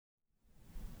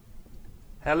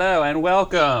Hello and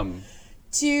welcome,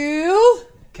 to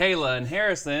Kayla and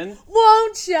Harrison,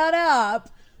 Won't Shut Up.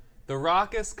 the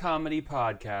Raucous Comedy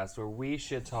Podcast, where we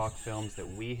shit talk films that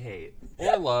we hate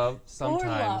or love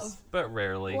sometimes, love. but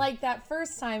rarely. Like that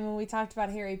first time when we talked about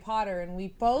Harry Potter and we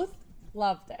both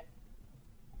loved it.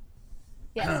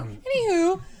 Yes.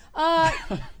 Anywho,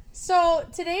 so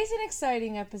today's an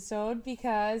exciting episode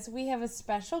because we have a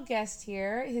special guest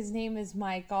here. His name is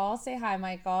Michael. Say hi,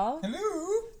 Michael.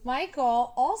 Hello.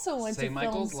 Michael also went Say to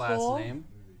Michael's film school. last name.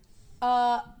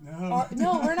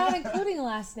 No, we're not including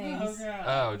last names.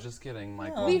 Oh, just kidding,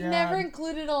 Michael. We've God. never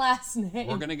included a last name.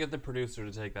 We're gonna get the producer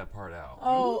to take that part out.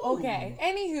 Oh, okay.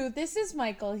 Anywho, this is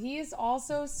Michael. He is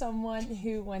also someone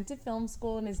who went to film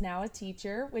school and is now a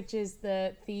teacher, which is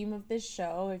the theme of this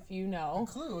show, if you know.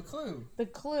 A clue. The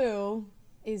clue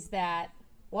is that...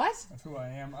 What? That's who I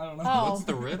am. I don't know. Oh. What's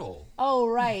the riddle? Oh,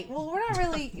 right. Well, we're not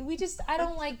really... I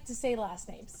don't like to say last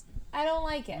names. I don't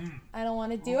like it. I don't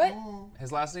want to do it.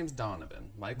 His last name's Donovan.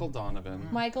 Michael Donovan.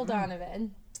 Michael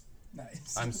Donovan.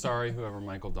 Nice. I'm sorry, whoever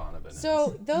Michael Donovan is.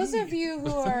 So those of you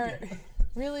who are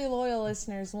really loyal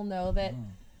listeners will know that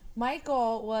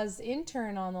Michael was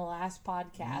intern on the last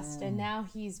podcast, and now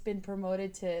he's been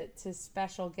promoted to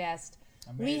special guest.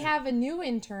 We have a new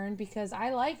intern because I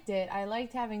liked it. I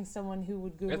liked having someone who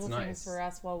would Google It's things nice. for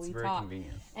us while It's we very talk.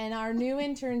 convenient. And our new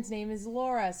intern's name is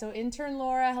Laura. So intern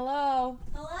Laura, hello.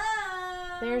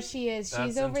 Hello. There she is. That's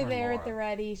She's over intern there at Laura. the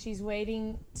ready. She's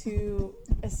waiting to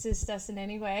assist us in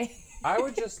any way. I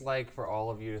would just like for all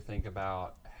of you to think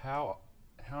about how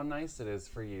nice it is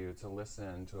for you to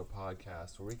listen to a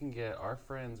podcast where we can get our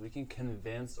friends, we can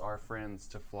convince our friends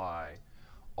to fly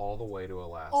all the way to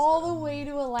Alaska. All the way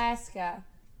to Alaska.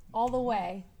 All the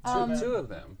way. Two of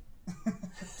them.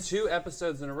 2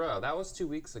 episodes in a row. That was 2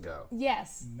 weeks ago.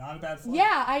 Yes. Not a bad flight.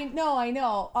 Yeah, I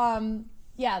know.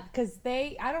 Yeah, because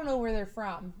I don't know where they're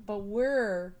from, but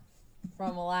we're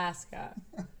from Alaska.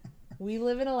 We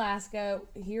live in Alaska.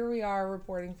 Here we are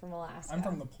reporting from Alaska. I'm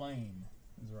from the plane.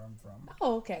 Is where I'm from.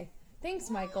 Oh, okay. Thanks,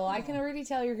 Michael. I can already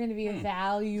tell you're going to be a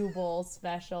valuable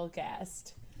special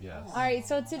guest. Yes. All right,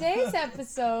 so today's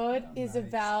episode is Nice.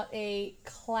 about a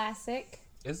classic,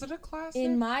 Is it a classic?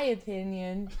 in my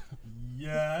opinion,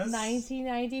 Yes.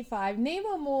 1995. Name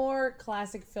a more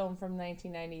classic film from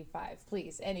 1995,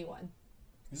 please. Anyone.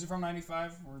 Is it from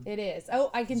 95? It is. Oh,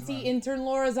 I can Is it see right? intern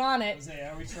Laura's on it.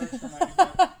 Are we searched for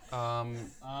 95?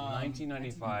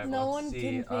 1995. No let's one see.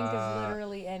 can think of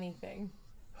literally anything.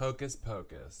 Hocus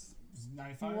Pocus. Is it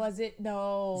 95? Was it?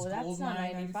 No, Is that's not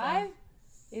Goldeneye 95.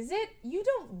 Is it? You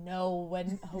don't know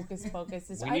when Hocus Pocus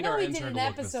is. We I need know our we did intern an to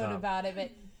look this episode up. about it,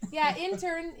 but yeah,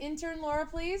 intern Laura,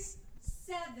 please.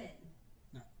 7.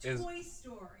 Is Toy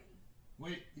Story.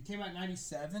 Wait, it came out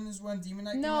 97 is when Demon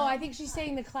Knight No, came out? I think she's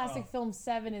saying the classic Oh. film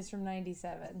 7 is from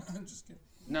 97. I'm just kidding.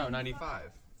 no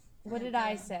 95. What did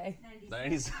I say?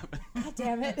 97. God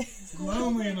damn it.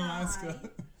 Lonely in Alaska.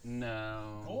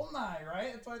 No. Goldeneye,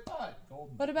 right? That's what I thought.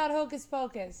 Goldeneye. What about Hocus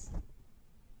Pocus?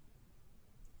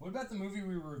 What about the movie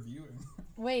we were reviewing?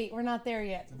 Wait, we're not there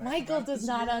yet. Did that Michael come out does this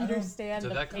not year? I don't- understand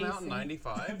Did the that come out in pacing.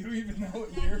 95? Do we even know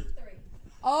what year? 93.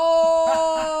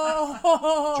 Oh.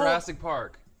 Jurassic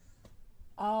Park.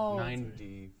 Oh.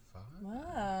 95.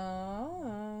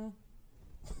 Wow.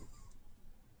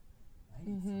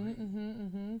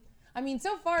 I mean,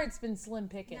 so far it's been slim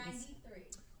pickings. 93.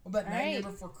 What about Nightmare Right.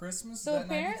 Before Christmas? So Is that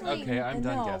 93? apparently, Okay, I'm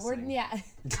done no, guessing.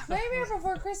 Nightmare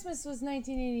Before Christmas was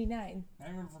 1989,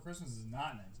 Nightmare Before Christmas is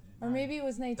not 1989. or maybe it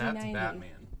was That's 1990.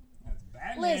 Batman. That's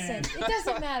Batman. Listen, it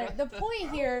doesn't matter. The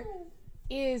point here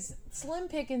is slim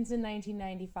pickings in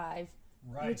 1995,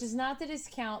 Right. which is not to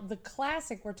discount the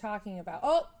classic we're talking about.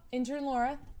 Oh, intern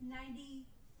Laura.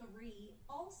 93.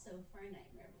 Also for a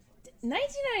Nightmare Before Christmas.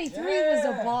 1993 was a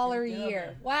Yeah, baller good job, year.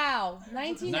 man. Wow,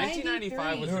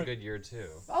 1995 was a Good. good year too.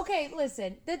 Okay,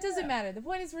 listen, that doesn't matter. The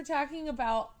point is we're talking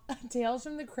about a Tales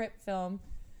from the Crypt film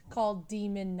called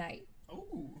Demon Knight.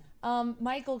 Ooh.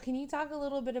 Michael, can you talk a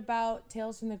little bit about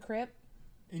Tales from the Crypt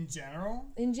In general?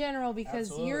 in general, because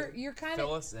Absolutely. you're kind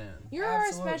Fill of us in. you're our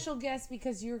Absolutely. special guest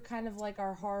because you're kind of like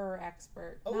our horror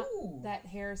expert. Ooh. Not that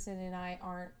Harrison and I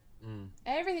aren't.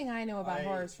 Everything I know about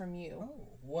horror is from you. Oh,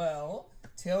 well,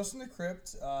 Tales from the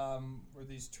Crypt were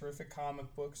these terrific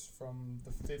comic books from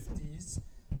the 50s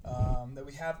that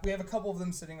we have. We have a couple of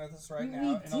them sitting with us right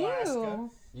now in Alaska.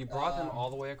 You brought them all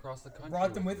the way across the I country.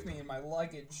 brought them with me in my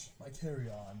luggage, my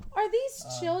carry-on. Are these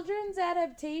children's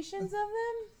adaptations of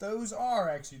them? Those are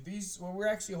actually what we're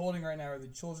actually holding right now are the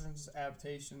children's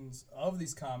adaptations of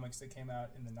these comics that came out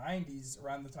in the 90s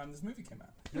around the time this movie came out.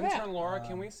 Intern Laura,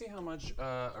 can we see how much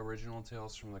original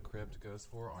Tales from the Crypt goes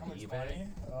for on How much eBay? money?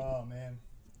 Oh man.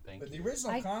 Thank But the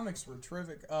original comics were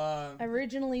terrific.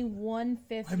 Originally I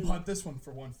 $150. bought this one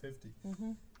for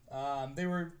 $150. They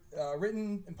were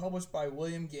written and published by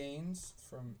William Gaines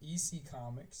from EC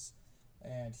Comics,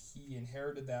 and he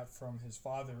inherited that from his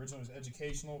father. Originally, it was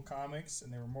educational comics,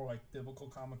 and they were more like biblical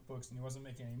comic books, and he wasn't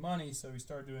making any money, so he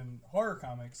started doing horror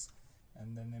comics,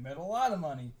 and then they made a lot of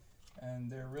money,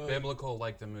 and they're really Biblical,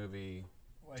 like the movie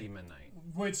like, Demon Knight.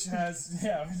 which has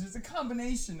it's a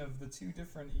combination of the two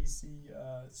different EC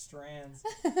strands.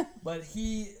 But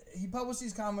he published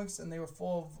these comics, and they were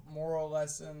full of moral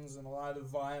lessons and a lot of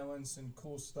violence and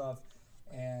cool stuff,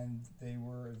 and they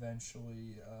were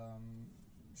eventually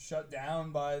shut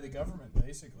down by the government.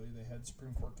 Basically, they had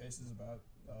Supreme Court cases about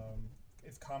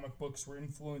if comic books were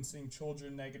influencing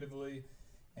children negatively,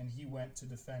 and he went to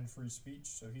defend free speech.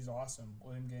 So he's awesome.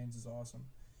 William Gaines is awesome.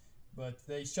 But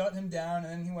they shut him down,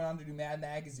 and then he went on to do Mad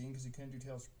Magazine because he couldn't do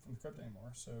Tales from the Crypt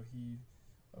anymore. So he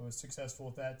was successful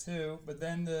with that too. But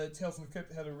then the Tales from the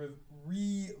Crypt had a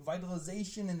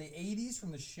revitalization in the 80s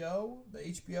from the show, the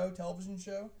HBO television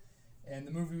show. And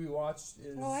the movie we watched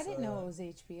is... Oh, I didn't know it was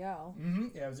HBO.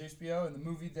 Yeah, it was HBO, and the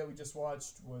movie that we just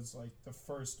watched was like the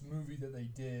first movie that they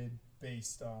did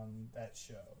based on that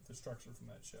show, the structure from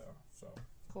that show. So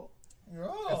Cool.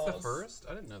 That's the first?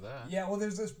 I didn't know that. Yeah, well,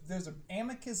 there's an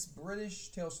Amicus British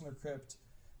Tales from the Crypt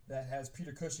that has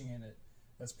Peter Cushing in it.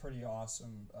 That's pretty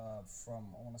awesome. From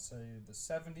I want to say the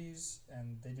 70s,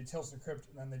 and they did Tales from the Crypt,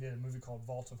 and then they did a movie called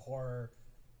Vault of Horror,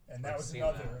 and that I've was seen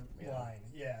another that, yeah. line.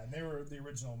 Yeah, and they were the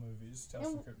original movies. Tales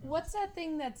from And the Crypt movies. what's that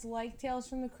thing that's like Tales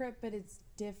from the Crypt, but it's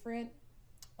different?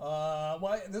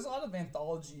 Well, there's a lot of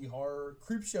anthology horror.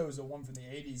 Creepshow is a one from the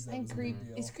 80s. That And was a Creep big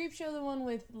deal. is Creepshow the one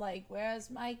with like,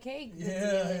 where's my cake? Yeah,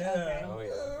 Okay. Oh,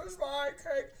 yeah. Where's my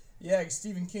cake? Yeah,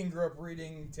 Stephen King grew up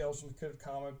reading Tales from the Crypt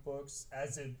comic books,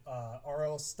 as did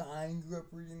R.L. Stein grew up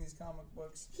reading these comic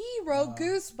books. He wrote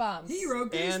Goosebumps. He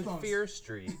wrote And Goosebumps. Fear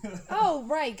Street. Oh,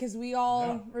 right, because we all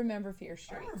Yeah. remember Fear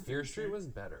Street. I remember Fear Street was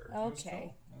better. was Okay,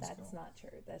 cool. That was that's cool. not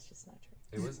true. That's just not true.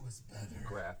 It was better.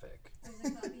 graphic.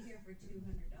 There's a copy here for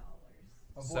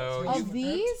 $200. So Tales you- from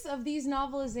the Crypt? Of these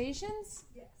novelizations?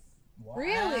 Yes. Wow,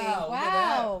 Really? look at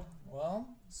Wow. that. Well,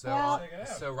 So, Well- check it out.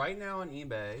 so right now on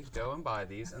eBay, go and buy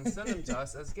these and send them to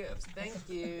us as gifts. Thank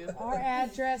you. Our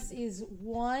address is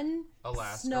 1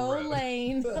 Alaska Snow Road.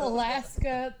 Lane,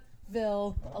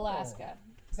 Alaskaville, Alaska.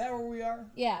 Is that where we are?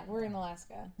 Yeah, we're in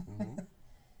Alaska.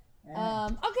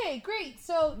 Mm-hmm. Okay, great.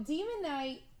 So, Demon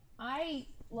Knight, I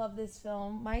love this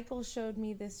film. Michael showed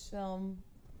me this film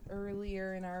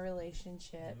earlier in our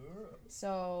relationship.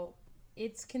 So,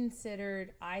 it's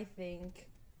considered, I think,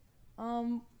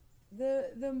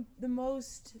 the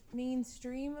most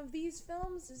mainstream of these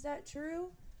films. Is that true?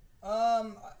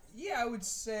 Yeah, I would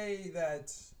say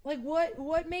that. Like,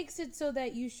 what makes it so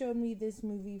that you showed me this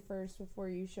movie first before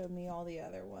you showed me all the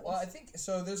other ones? Well, I think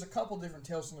so. There's a couple different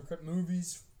Tales from the Crypt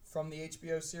movies from the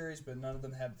HBO series, but none of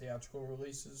them have theatrical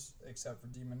releases except for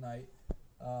Demon Knight.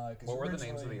 What were the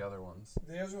names of the other ones?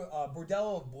 There's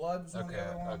Bordello of Blood was one of Okay, the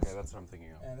other ones. okay, that's what I'm thinking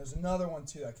of. And there's another one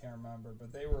too I can't remember,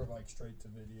 but they were like straight to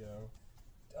video.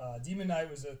 Demon Knight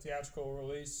was a theatrical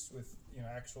release with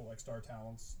actual like star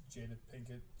talents, Jada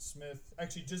Pinkett Smith.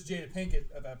 Actually, just Jada Pinkett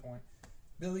at that point.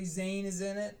 Billy Zane is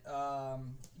in it.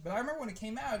 But I remember when it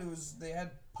came out, they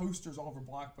had posters all over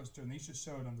Blockbuster, and they used to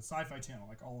show it on the Sci-Fi Channel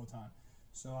like all the time.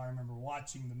 So I remember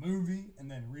watching the movie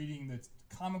and then reading the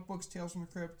comic books, Tales from the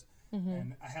Crypt.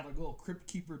 And I had like a little Crypt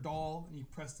Keeper doll, and he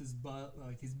pressed his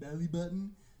his belly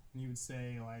button, and he would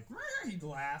say like, "Rrr," he'd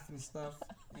laugh and stuff.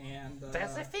 And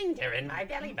There's a finger in my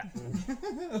belly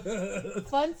button.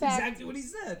 Fun fact, exactly what he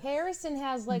said. Harrison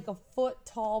has like a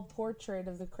foot-tall portrait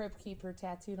of the Crypt Keeper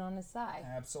tattooed on his side.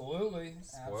 Absolutely.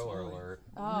 Spoiler alert.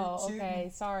 Oh, Root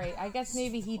okay. Sorry. I guess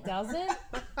maybe he doesn't.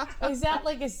 Is that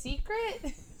like a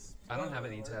secret? I don't have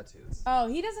any tattoos. Oh,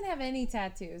 he doesn't have any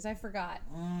tattoos. I forgot.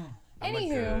 I'm a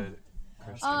Anywho, good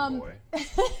Christian boy.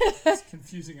 It's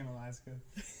confusing in Alaska.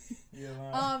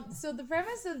 Yeah. so the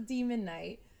premise of Demon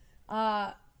Knight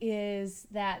is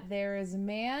that there is a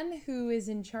man who is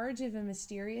in charge of a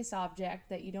mysterious object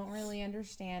that you don't really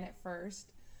understand at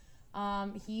first.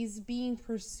 He's being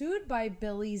pursued by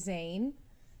Billy Zane.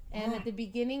 And at the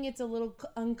beginning, it's a little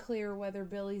unclear whether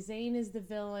Billy Zane is the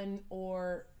villain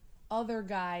or other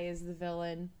guy is the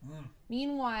villain.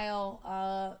 Meanwhile,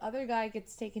 other guy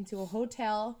gets taken to a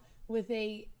hotel with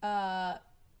a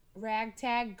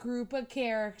ragtag group of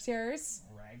characters.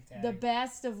 Ragtag. The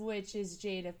best of which is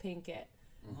Jada Pinkett,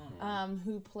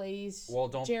 who plays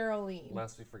Geraldine.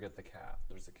 Lest we forget the cat.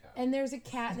 There's a cat. And there's a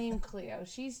cat named Cleo.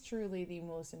 She's truly the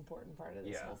most important part of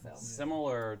this whole film.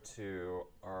 Similar to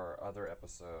our other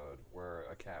episode where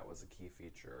a cat was a key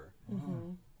feature.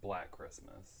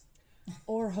 Christmas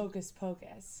Or Hocus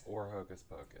Pocus. or Hocus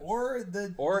Pocus Or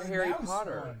the Harry mouse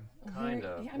Potter. one. Kind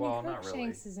of. I mean, Well, not really.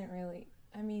 Crookshanks isn't really.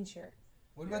 I mean, sure.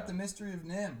 What about Yeah. the Mystery of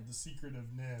Nim? The Secret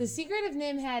of Nim. The Secret of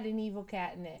Nim had an evil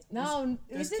cat in it. No,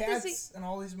 There's is it the cats in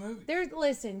all these movies.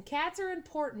 Listen, cats are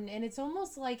important, and it's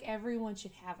almost like everyone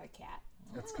should have a cat.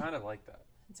 It's kind of like that.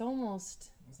 It's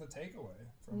almost That's the takeaway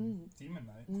from Demon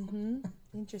Night.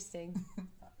 interesting.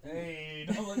 Hey,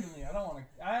 don't look at me. I don't want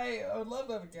to. I would love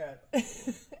to have a cat.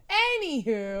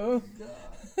 Anywho,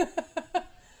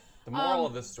 The moral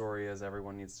of this story is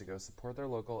everyone needs to go support their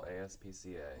local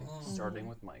ASPCA, starting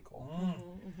with Michael.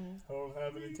 I don't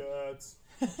have any cats.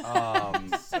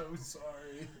 So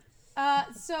sorry.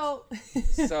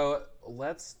 So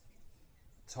let's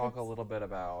talk a little bit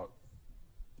about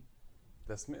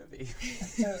this movie.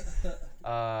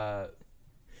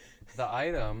 The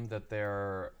item that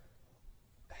they're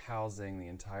housing the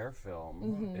entire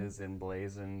film is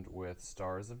emblazoned with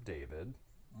Stars of David.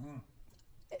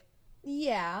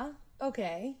 yeah,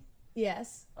 okay,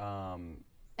 yes, and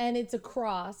it's a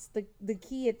cross. The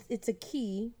key, it's a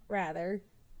key rather,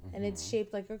 and it's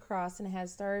shaped like a cross and it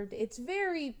has star. It's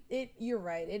very. You're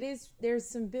right. It is. There's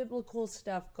some biblical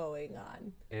stuff going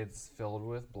on. It's filled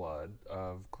with blood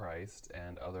of Christ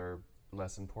and other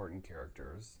less important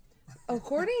characters.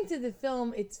 According to the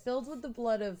film, it's filled with the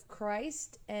blood of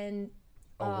Christ and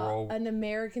an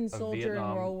American soldier in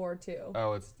Vietnam- World War II.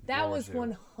 Oh, it's That World was War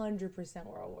II. 100%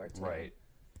 World War II. Right.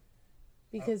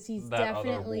 Because he's That other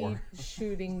definitely war.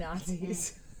 shooting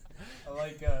Nazis. I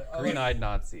like Green-eyed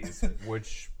Nazis,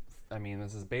 which, I mean,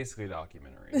 this is basically a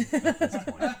documentary at this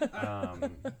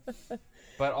point.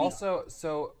 But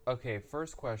also, okay,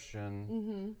 first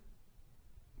question.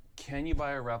 Can you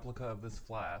buy a replica of this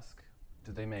flask?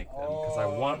 Did they make them? Because I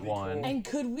want that'd be one. cool. And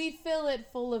could we fill it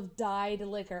full of dyed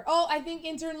liquor? Oh, I think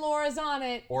intern Laura's on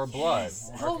it. Or blood.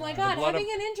 Oh my god, blood having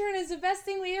an intern is the best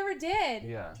thing we ever did.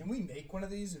 Yeah. Can we make one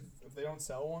of these if they don't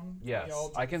sell one? Yes, Y'all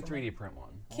do I it can for me? 3D print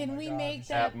one. Can my we God, make you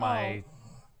that? At my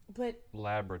but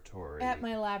laboratory at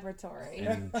my laboratory.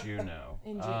 in Juneau.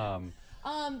 In Juneau.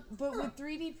 But with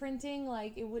 3D printing,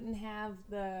 like it wouldn't have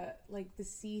the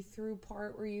see-through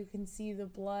part where you can see the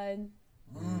blood.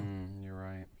 You're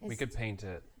right. We It's- could paint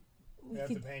it. We have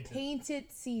to could paint it.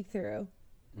 it see-through.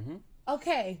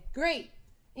 Okay, great.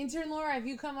 Intern Laura, have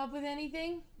you come up with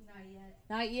anything? Not yet.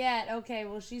 Not yet. Okay,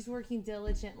 well she's working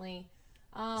diligently.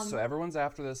 So everyone's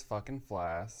after this fucking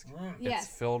flask. Yes.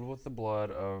 It's filled with the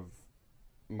blood of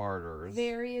martyrs.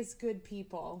 Various good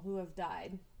people who have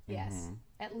died. Yes.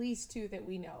 At least 2 that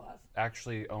we know of.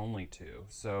 Actually, only 2.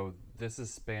 So this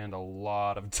has spanned a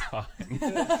lot of time.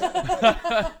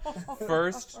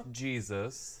 First,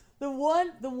 Jesus. The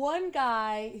one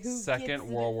guy who Second, gets it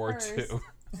World War first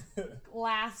II.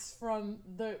 lasts from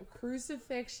the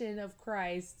crucifixion of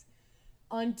Christ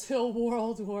until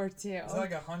World War II. Is that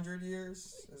like 100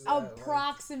 years? Is that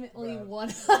Approximately about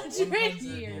 100 100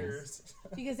 years.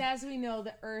 Because as we know,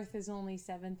 the Earth is only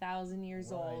 7,000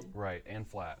 years old. Right, and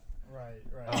flat.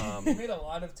 Right. They made a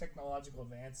lot of technological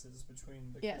advances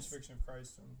between the Yes. crucifixion of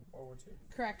Christ and World War II.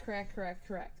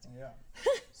 Correct. Yeah.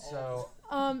 So,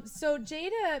 So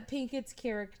Jada Pinkett's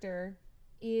character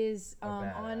is on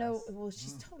a badass.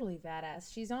 she's totally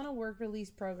badass. She's on a work release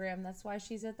program. That's why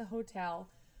she's at the hotel.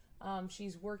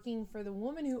 She's working for the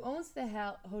woman who owns the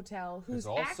hotel, whose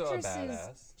also a actress is.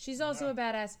 badass. She's also a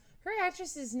badass. Her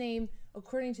actress's name,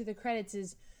 according to the credits,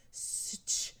 is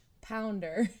Stch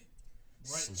Pounder.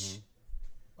 Right.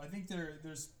 I think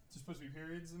there's supposed to be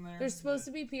periods in there. There's supposed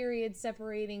to be periods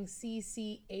separating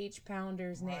CCH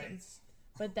Pounder's Right. names,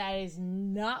 but that is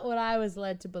not what I was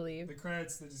led to believe. The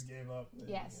credits they just gave up.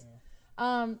 Yes.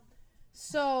 Yeah.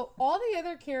 So all the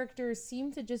other characters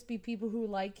seem to just be people who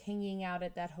like hanging out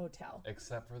at that hotel.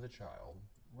 except for the child.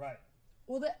 Right.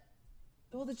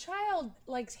 Well, the child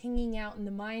likes hanging out in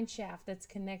the mine shaft that's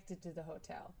connected to the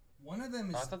hotel. One of them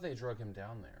is I thought they drug him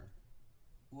down there.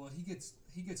 well, he gets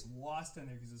lost in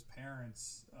there because his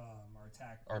parents are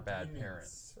attacked. Are by bad demons,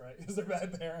 parents. right? Because they're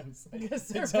bad parents. Because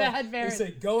They they're tell- bad parents. They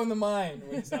say go in the mine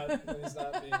when he's not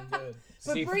being good.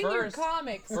 But See, bring your first-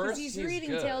 comics, because first he's he's reading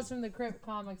good. Tales from the Crypt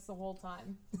comics the whole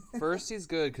time. First, he's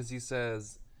good because he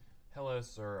says, "Hello,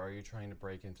 sir. Are you trying to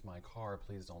break into my car?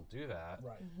 Please don't do that."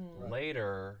 Right. Mm-hmm. Right.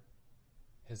 Later,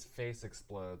 his face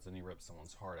explodes and he rips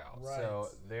someone's heart out. Right. So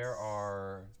there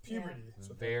are Puberty. is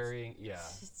what that is. varying. Yeah,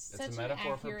 It's it's such a an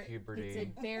metaphor accurate, for puberty.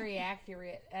 It's very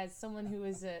accurate. As someone who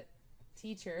is a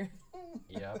teacher,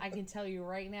 Yep. I can tell you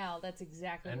right now that's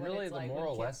exactly And what really, it's the like when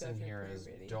moral kids go lesson through here is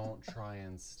puberty. don't try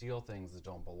and steal things that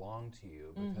don't belong to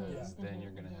you because then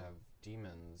you're going to have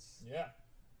demons. Yeah.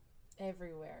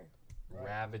 Everywhere.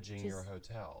 ravaging your Just-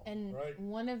 hotel, And Right.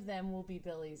 one of them will be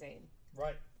Billy Zane.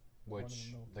 Right.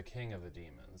 which know. the king of the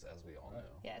demons, as we all Right. know.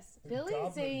 Yes. The Billy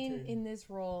Goblin Zane King. in this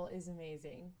role is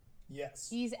amazing. Yes.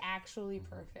 He's actually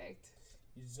perfect.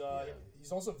 He's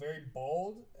also very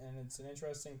bald, and it's an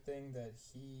interesting thing that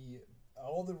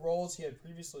all the roles he had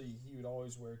previously, he would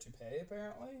always wear toupee.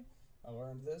 Apparently, I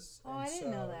learned this. Oh, I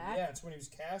didn't know that. Yeah, so when he was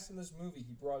cast in this movie,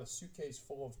 he brought a suitcase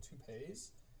full of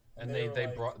toupees. And were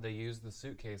like- they used the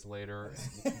suitcase later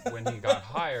when he got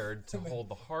hired to hold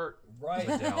the heart right. He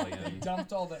medallion.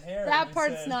 dumped all the hair. and That he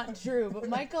part's said- not true, but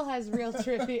Michael has real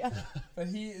trivia. But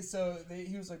he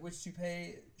was like, which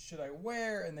toupee should I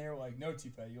wear? And they were like, no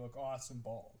toupee. You look awesome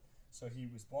bald. So he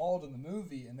was bald in the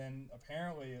movie, and then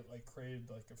apparently it like created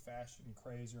like a fashion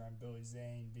craze around Billy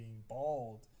Zane being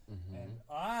bald. And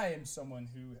I am someone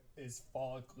who is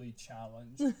follically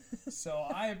challenged, so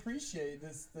I appreciate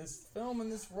this film and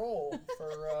this role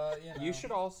for You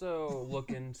should also look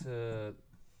into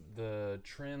the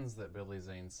trends that Billy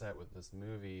Zane set with this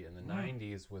movie in the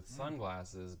 90s with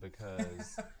sunglasses,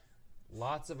 because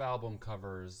lots of album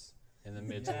covers in the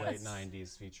mid to late Yes.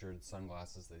 90s featured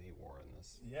sunglasses that he wore in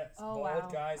this. yes, Oh, bald wow.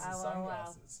 guys in Wow, wow, wow.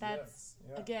 sunglasses. That's, yes.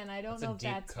 Yeah. again, I don't It's know a if deep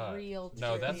that's cut. real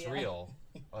No, that's trivia. real.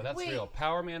 Oh, that's Wait. real.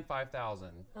 Power Man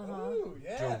 5000. Uh-huh. Ooh,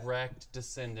 yeah. Direct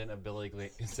descendant of Billy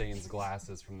Zane's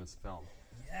glasses from this film.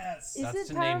 Yes. Is That's it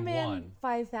to Power name Man one.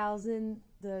 5000,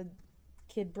 the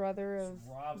kid brother of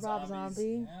Rob Rob Zombie's-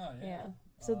 Zombie? Yeah.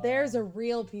 So there's a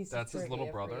real piece That's of his trivia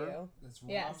little brother? for you. That's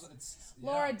Yes. It's,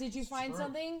 Laura, did you it's find true.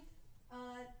 something?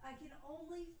 I can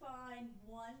only find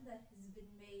one that has been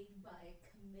made by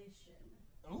commission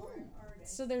Ooh. for an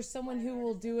artist. So there's someone who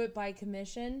will do it by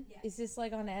commission? Yes. Is this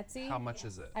like on Etsy? How much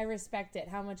is it? I respect it.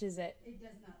 How much is it? It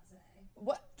does not say.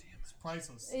 What? It's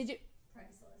priceless. Did you,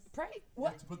 Priceless. price? You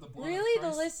What? have to put the blood Really?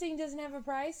 price. The listing doesn't have a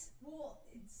price? Well,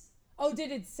 it's Oh,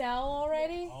 did it sell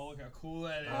already? Oh, look how cool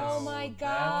that is. Oh my that's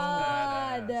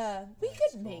god. badass. We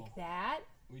That's could make cool. that.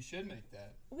 We should make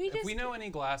that. We If just we know any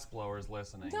glass blowers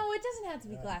listening. No, it doesn't have to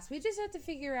be glass. We just have to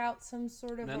figure out some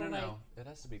sort of No, a, no, like no. It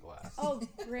has to be glass. Oh,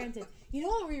 granted. You know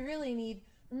what we really need?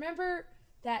 Remember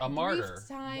that A brief martyr.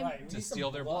 time Right. we To need some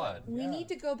steal their blood. we Yeah. need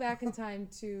to go back in time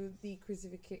to the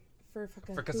crucifixion for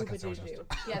fucking For Scooby-Doo.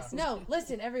 Yes, no,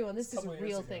 listen, everyone, this is a Couple years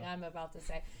real ago. thing I'm about to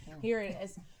say. Here it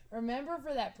is. Remember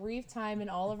for that brief time in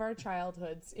all of our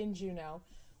childhoods in Juneau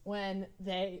when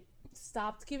they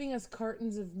stopped giving us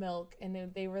cartons of milk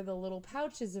and they were the little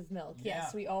pouches of milk. Yes,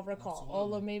 Yeah, we all recall. absolutely.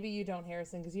 Although maybe you don't,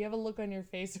 Harrison, because you have a look on your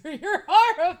face where you're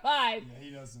horrified. Yeah,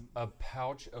 he doesn't. A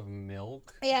pouch of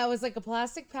milk? Yeah, it was like a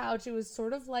plastic pouch. It was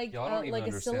sort of like Y'all don't even like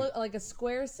understand. like a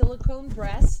square silicone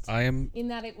breast. I am In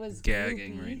that it was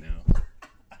gagging gloopy. right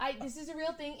now. This is a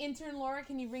real thing. Intern Laura,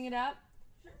 can you bring it up?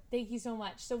 Thank you so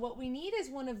much. So what we need is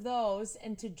one of those,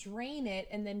 and to drain it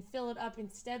and then fill it up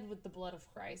instead with the blood of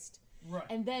Christ, Right.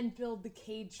 and then build the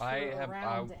cage for I have-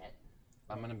 around I- it.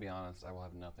 I'm going to be honest. I will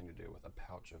have nothing to do with a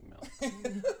pouch of milk.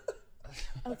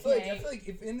 I Okay. feel like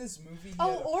if in this movie he Oh,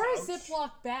 had a or a pouch,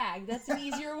 Ziploc bag. That's an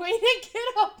easier way to get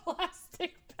a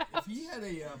plastic if pouch. he had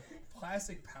a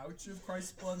plastic pouch of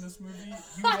Christ's blood in this movie,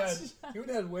 he would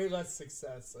have had way less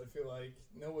success. I feel like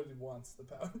nobody wants the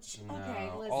pouch. No.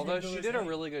 Okay, listen. Although Billy she did a Zane.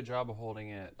 really good job of holding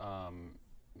it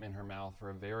in her mouth for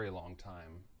a very long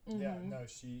time. Yeah, no,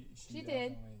 she She definitely,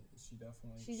 did. She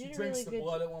definitely. She did a drinks really the good-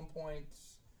 blood at one point.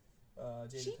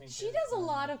 Jada She Pinkett, does a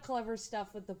lot of clever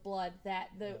stuff with the blood that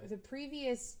the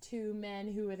previous two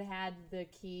men who had the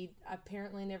key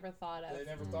apparently never thought of. They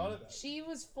never thought of that. She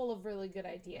was full of really good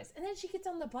ideas. And then she gets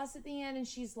on the bus at the end and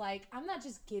she's like, I'm not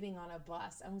just getting on a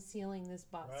bus, I'm sealing this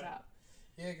bus Right. up.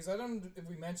 Yeah, because I don't know if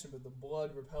we mentioned, but the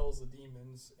blood repels the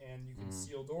demons, and you can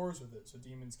seal doors with it, so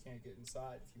demons can't get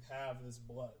inside if you have this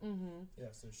blood. Mm-hmm. Yeah,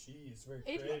 so she is very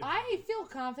creative. I feel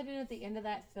confident at the end of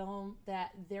that film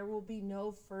that there will be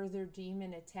no further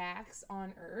demon attacks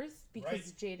on Earth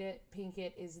because Right. Jada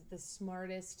Pinkett is the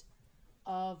smartest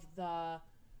of the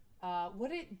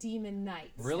demon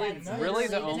knights. Really- That's really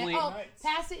the name. only- Oh, Knights.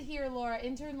 pass it here, Laura.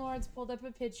 Intern Lawrence pulled up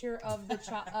a picture of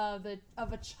the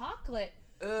of a chocolate.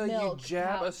 You Milk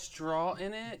jab a pouch. straw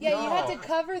in it? Yeah, you had No. to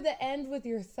cover the end with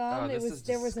your thumb. Oh, It this was is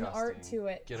there was an art disgusting. to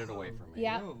it. Get it away from me.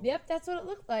 Yeah, Ew. yep, that's what it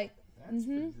looked like. That's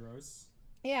pretty gross.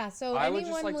 Yeah, so I would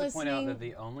anyone just like listening, to point out that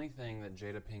the only thing that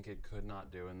Jada Pinkett could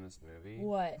not do in this movie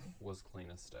what? was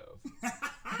clean a stove.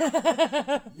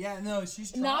 Yeah, no,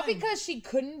 she's trying. Not because she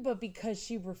couldn't, but because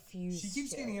she refused. She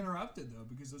keeps to. getting interrupted, though,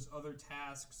 because there's other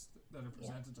tasks that are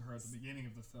presented to her at the beginning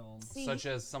of the film. See, Such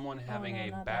as someone having no,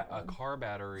 a not that one. car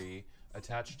battery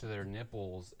attached to their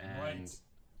nipples Right. and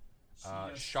She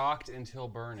has- shocked until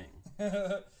burning.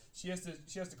 she has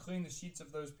to clean the sheets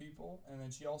of those people, and then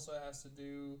she also has to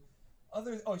do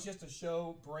she has to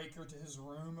show Breaker to his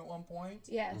room at one point.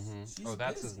 Yes. She's Oh,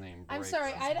 that's busy. his name. I'm Breaker.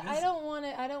 sorry. I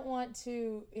don't want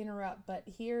to interrupt, but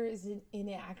here is in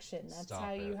action. That's Stop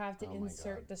how you it. have to Oh my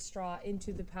insert God. the straw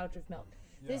into the pouch of milk.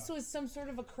 Yeah. This was some sort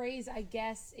of a craze, I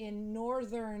guess, in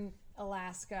northern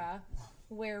Alaska,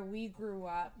 where we grew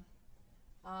up.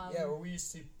 Where we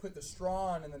used to put the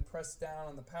straw in and then press down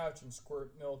on the pouch and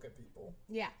squirt milk at people.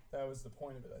 Yeah. That was the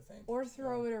point of it, I think. Or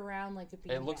throw it around like a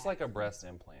beanbag. It looks like a breast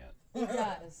implant. It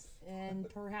does, and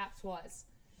perhaps was.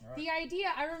 Right. The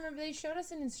idea, I remember they showed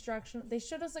us they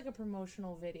showed us like a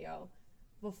promotional video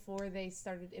before they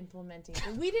started implementing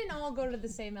it. We didn't all go to the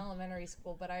same elementary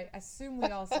school, but I assume we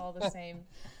all saw the same.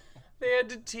 They had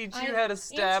to teach you how to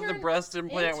stab the breast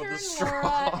implant with a Intern straw.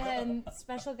 Laura and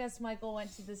special guest Michael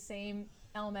went to the same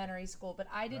elementary school, but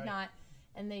I did Right. not.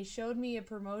 And they showed me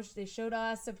they showed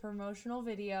us a promotional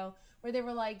video where they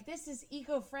were like, this is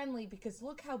eco-friendly because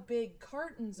look how big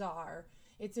cartons are.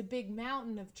 It's a big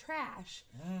mountain of trash,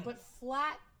 but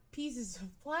flat pieces of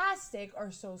plastic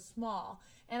are so small.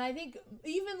 And I think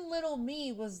even little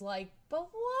me was like, but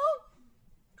won't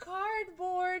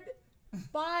cardboard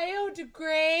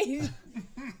biodegrade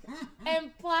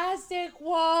and plastic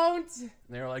won't? And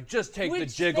they were like, just take the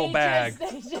Which jiggle they bag.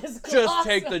 Just Just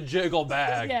take the jiggle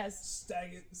bag. Yes.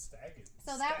 Stag it.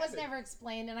 So that was never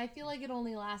explained, and I feel like it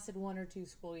only lasted 1 or 2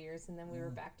 school years, and then we were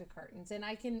back to cartons. And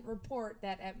I can report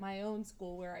that at my own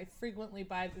school, where I frequently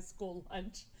buy the school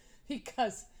lunch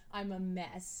because I'm a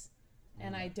mess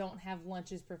and I don't have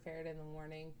lunches prepared in the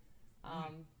morning.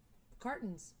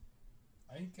 Cartons.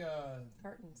 I think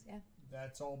Cartons, yeah.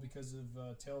 that's all because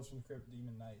of Tales from the Crypt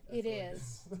Demon Night. I It feel like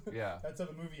is. it's- Yeah. That's how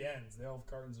the movie ends. They all have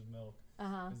cartons of milk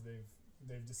because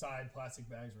they've decided plastic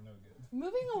bags were no good.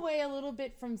 Moving away a little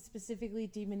bit from specifically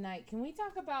Demon Knight, can we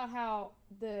talk about how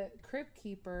the Crypt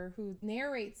Keeper who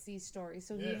narrates these stories,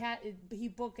 so he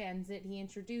bookends it, he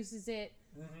introduces it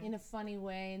in a funny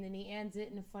way, and then he ends it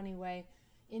in a funny way.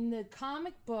 In the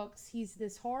comic books, he's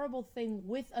this horrible thing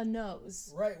with a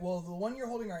nose. Right. Well, the one you're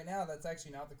holding right now, that's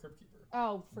actually not the Crypt Keeper.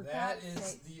 Oh, for That God's is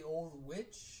sake. the old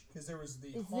witch, because there was the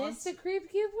Is haunt. this the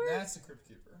Crypt Keeper? That's the Crypt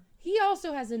Keeper. He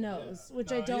also has a nose, Yeah. which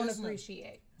No, I he don't doesn't.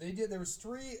 appreciate. There was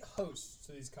 3 hosts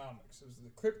to these comics. There was the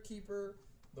Crypt Keeper,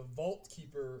 the Vault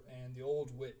Keeper, and the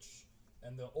Old Witch.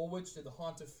 And the Old Witch did the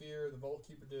Haunt of Fear, the Vault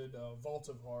Keeper did Vault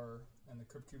of Horror, and the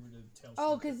Crypt Keeper did Tales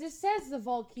Oh, from the because this says the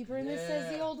Vault Keeper and this says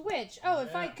the Yeah. Old Witch. Oh,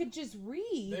 if I Yeah. could just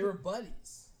read. They were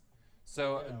buddies.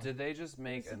 So Yeah. did they just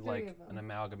make There's 3 like of them. an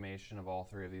amalgamation of all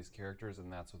 3 of these characters, and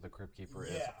that's what the Crypt Keeper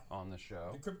is Yeah. on the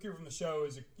show? The Crypt Keeper from the show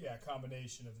is a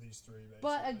combination of these 3, basically.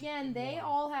 But again, in they one.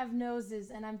 all have noses,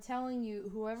 and I'm telling you,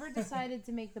 whoever decided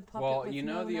to make the puppet Well, with you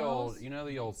know no the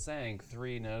nose, old saying,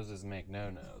 3 noses make no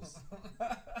nose.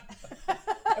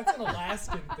 That's an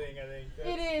Alaskan thing, I think.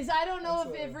 it is. I don't know if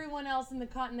That's a- everyone else in the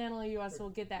continental U.S. will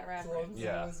get that reference.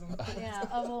 Yeah. Yeah,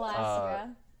 of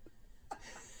Alaska.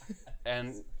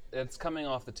 And it's coming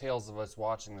off the tales of us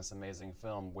watching this amazing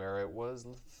film where it was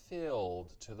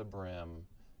filled to the brim,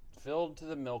 filled to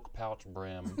the milk pouch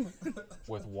brim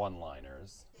with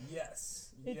one-liners.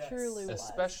 Yes. It yes. truly was.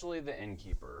 Especially the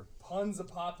innkeeper, Puns a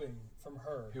popping from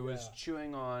her. who was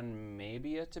chewing on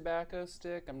maybe a tobacco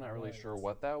stick. I'm not really Right. sure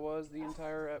what that was the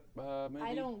entire movie.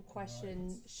 I don't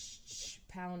question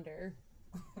Pounder.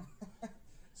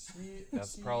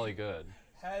 That's she probably good.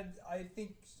 had, I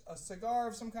think, a cigar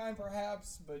of some kind,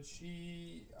 perhaps, but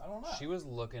I don't know. She was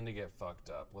looking to get fucked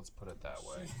up. Let's put it that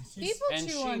way. She, People and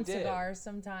chew she on did. cigars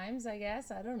sometimes, I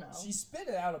guess. I don't know. she spit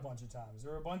it out a bunch of times.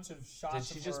 There were a bunch of shots.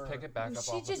 Did she of just her, pick it back Was up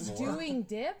she off the just floor? doing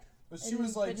dip? But she and-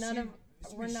 was like, but none she'd of-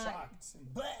 we're be not- shocked,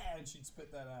 and, blah, and she'd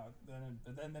spit that out.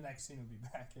 But then the next scene would be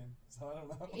back in. So I don't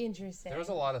know. Interesting. There was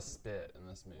a lot of spit in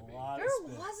this movie. A lot There of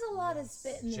spit. was a lot of Yes.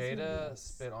 spit in this Jada movie.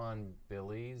 spit on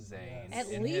Billy Zane Yes.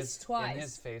 At in least his, twice. in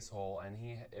his face hole, and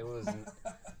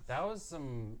that was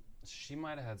some. She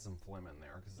might have had some phlegm in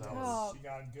there because that Yes, was. Oh. she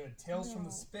got him good. Tales from No.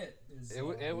 the Spit is. It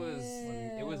was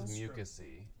Yeah.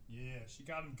 mucusy. Yeah, she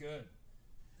got him good.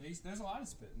 There's a lot of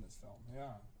spit in this film.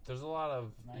 Yeah. There's a lot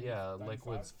of 95?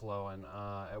 liquids flowing.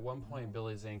 At one point,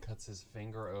 Billy Zane cuts his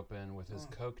finger open with his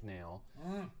coke nail,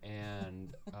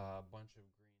 and a bunch of.